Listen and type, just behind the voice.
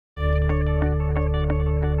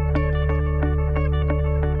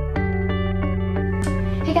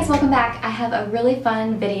guys, welcome back. I have a really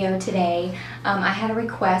fun video today. I had a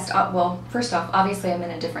request, well, first off, obviously I'm in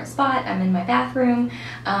a different spot. I'm in my bathroom.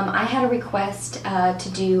 I had a request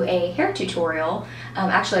to do a hair tutorial,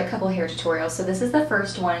 actually a couple hair tutorials. So this is the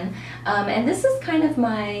first one, and this is kind of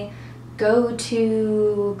my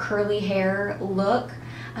go-to curly hair look.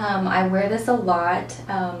 I wear this a lot.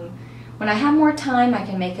 When I have more time, I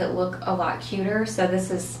can make it look a lot cuter. So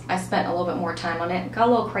this is, I spent a little bit more time on it. Got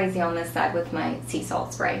a little crazy on this side with my sea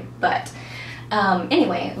salt spray. But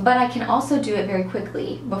anyway, but I can also do it very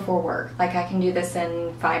quickly before work. Like I can do this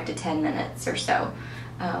in 5 to 10 minutes or so.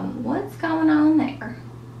 What's going on there?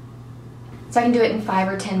 So I can do it in 5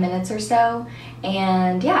 or 10 minutes or so.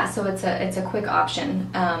 And yeah, so it's a quick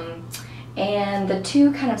option. And the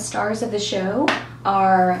two kind of stars of the show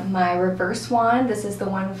are my reverse wand. This is the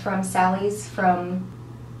one from Sally's from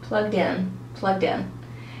Plugged In. And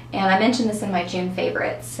I mentioned this in my June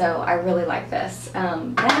favorites, so I really like this.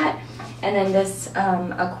 That, and then this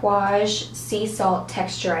Aquage Sea Salt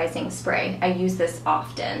Texturizing Spray. I use this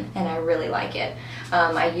often, and I really like it.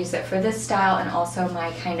 I use it for this style and also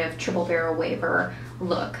my kind of triple barrel waver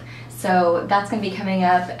look. So that's going to be coming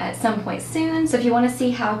up at some point soon. So if you want to see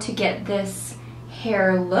how to get this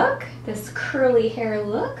hair look, this curly hair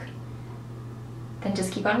look, then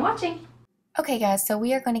just keep on watching. Okay guys, so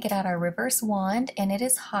we are going to get out our reverse wand, and it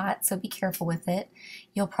is hot, so be careful with it.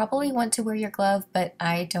 You'll probably want to wear your glove, but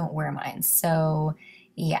I don't wear mine. So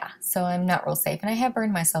yeah, so I'm not real safe, and I have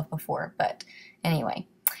burned myself before, but anyway.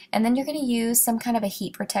 And then you're going to use some kind of a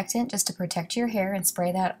heat protectant just to protect your hair and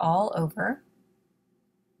spray that all over.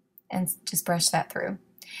 And just brush that through.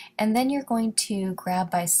 And then you're going to grab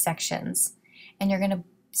by sections, and you're going to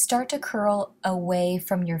start to curl away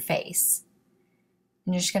from your face.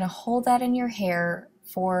 And you're just going to hold that in your hair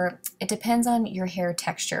for, it depends on your hair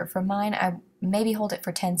texture. For mine, I maybe hold it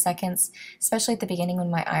for 10 seconds, especially at the beginning when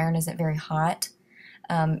my iron isn't very hot.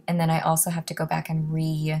 And then I also have to go back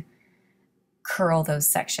and curl those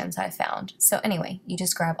sections I found. So anyway, you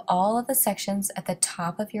just grab all of the sections at the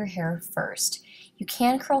top of your hair first. You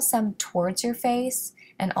can curl some towards your face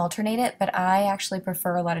and alternate it, but I actually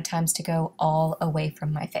prefer a lot of times to go all away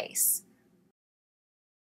from my face.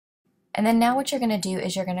 And then now what you're going to do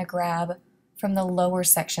is you're going to grab from the lower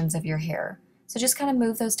sections of your hair. So just kind of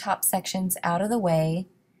move those top sections out of the way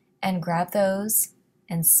and grab those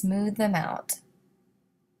and smooth them out.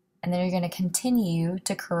 And then you're going to continue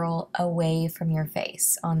to curl away from your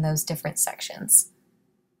face on those different sections.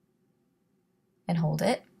 And hold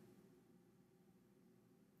it.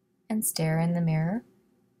 And stare in the mirror.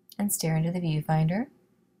 And stare into the viewfinder.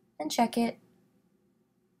 And check it.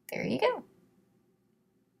 There you go.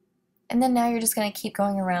 And then now you're just going to keep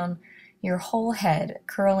going around your whole head,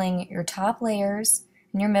 curling your top layers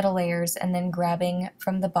and your middle layers, and then grabbing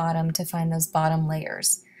from the bottom to find those bottom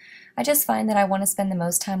layers. I just find that I want to spend the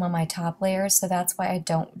most time on my top layers, so that's why I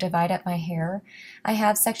don't divide up my hair. I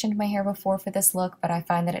have sectioned my hair before for this look, but I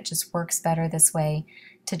find that it just works better this way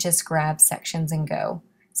to just grab sections and go,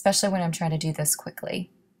 especially when I'm trying to do this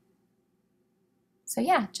quickly. So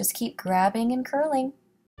yeah, just keep grabbing and curling.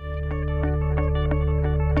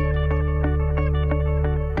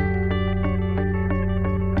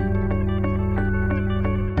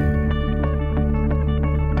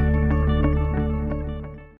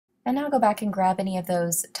 And now go back and grab any of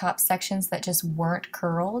those top sections that just weren't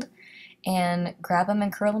curled and grab them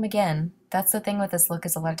and curl them again. That's the thing with this look,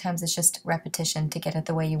 is a lot of times it's just repetition to get it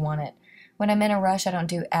the way you want it. When I'm in a rush, I don't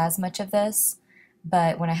do as much of this,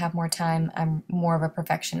 but when I have more time, I'm more of a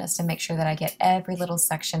perfectionist and make sure that I get every little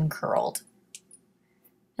section curled.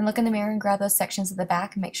 And look in the mirror and grab those sections at the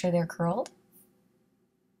back and make sure they're curled.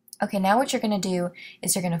 Okay, now what you're going to do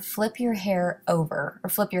is you're going to flip your hair over, or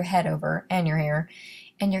flip your head over and your hair,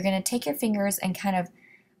 and you're going to take your fingers and kind of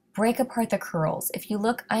break apart the curls. If you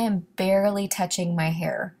look, I am barely touching my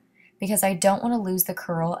hair because I don't want to lose the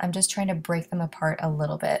curl. I'm just trying to break them apart a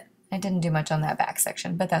little bit. I didn't do much on that back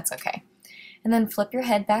section, but that's okay. And then flip your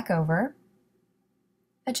head back over,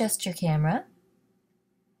 adjust your camera,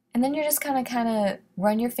 and then you're just kind of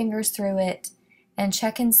run your fingers through it and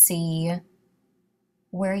check and see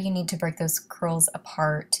where you need to break those curls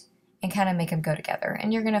apart and kind of make them go together.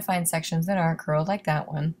 And you're going to find sections that aren't curled, like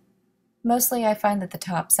that one. Mostly I find that the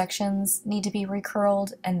top sections need to be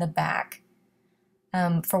recurled and the back.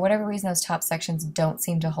 For whatever reason, those top sections don't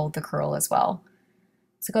seem to hold the curl as well.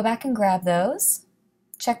 So go back and grab those.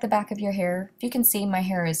 Check the back of your hair. You can see my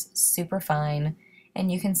hair is super fine,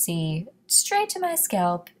 and you can see straight to my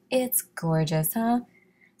scalp. It's gorgeous, huh?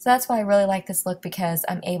 So that's why I really like this look, because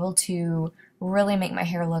I'm able to really make my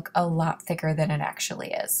hair look a lot thicker than it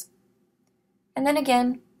actually is. And then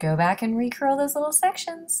again, go back and recurl those little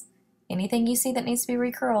sections. Anything you see that needs to be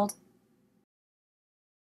recurled.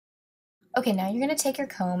 Okay, now you're going to take your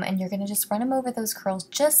comb and you're going to just run them over those curls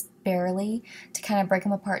just barely to kind of break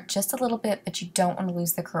them apart just a little bit, but you don't want to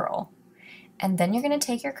lose the curl. And then you're going to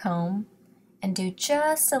take your comb and do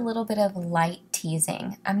just a little bit of light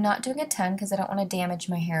teasing. I'm not doing a ton because I don't want to damage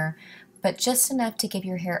my hair, but just enough to give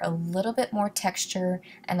your hair a little bit more texture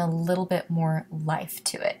and a little bit more life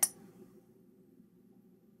to it.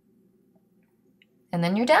 And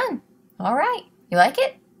then you're done. All right, you like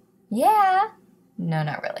it? Yeah. No,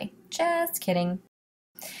 not really. Just kidding.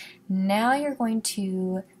 Now you're going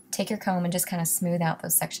to take your comb and just kind of smooth out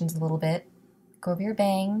those sections a little bit. Go over your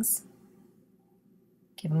bangs.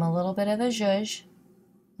 Give them a little bit of a zhuzh, a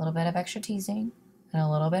little bit of extra teasing, and a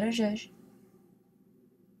little bit of zhuzh.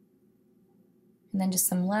 And then just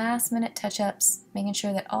some last minute touch-ups, making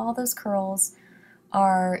sure that all those curls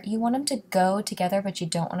are, you want them to go together, but you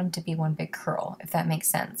don't want them to be one big curl, if that makes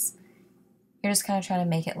sense. You're just kind of trying to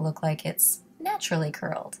make it look like it's naturally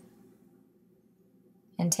curled.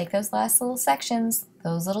 And take those last little sections,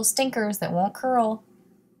 those little stinkers that won't curl.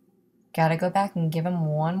 Gotta go back and give them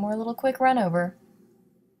one more little quick run over.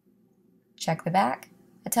 Check the back.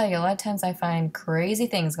 I tell you, a lot of times I find crazy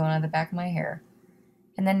things going on the back of my hair.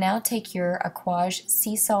 And then now take your Aquage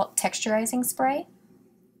Sea Salt Texturizing Spray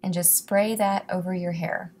and just spray that over your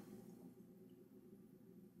hair.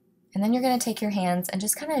 And then you're going to take your hands and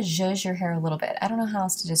just kind of zhuzh your hair a little bit. I don't know how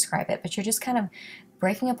else to describe it, but you're just kind of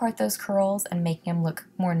breaking apart those curls and making them look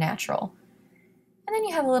more natural. And then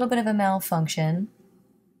you have a little bit of a malfunction.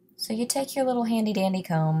 So you take your little handy dandy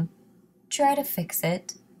comb, try to fix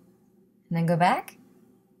it, and then go back.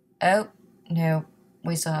 Oh, no,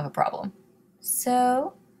 we still have a problem.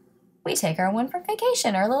 So we take our one from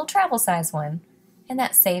vacation, our little travel size one, and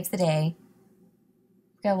that saves the day.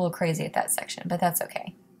 Got a little crazy at that section, but that's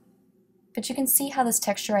okay. But you can see how this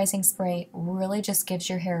texturizing spray really just gives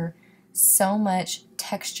your hair so much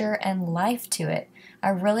texture and life to it. I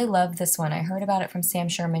really love this one. I heard about it from Sam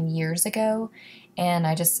Sherman years ago, and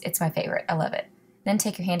it's my favorite. I love it. Then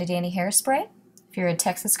take your handy dandy hairspray. If you're a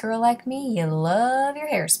Texas girl like me, you love your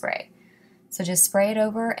hairspray. So just spray it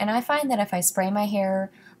over, and I find that if I spray my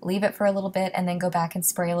hair, leave it for a little bit, and then go back and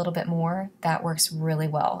spray a little bit more, that works really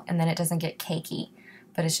well. And then it doesn't get cakey,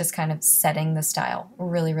 but it's just kind of setting the style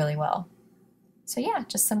really, really well. So yeah,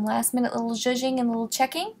 just some last minute little zhuzhing and little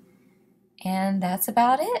checking, and that's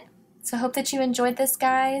about it. So I hope that you enjoyed this,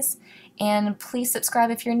 guys, and please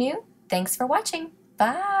subscribe if you're new. Thanks for watching.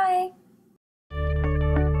 Bye!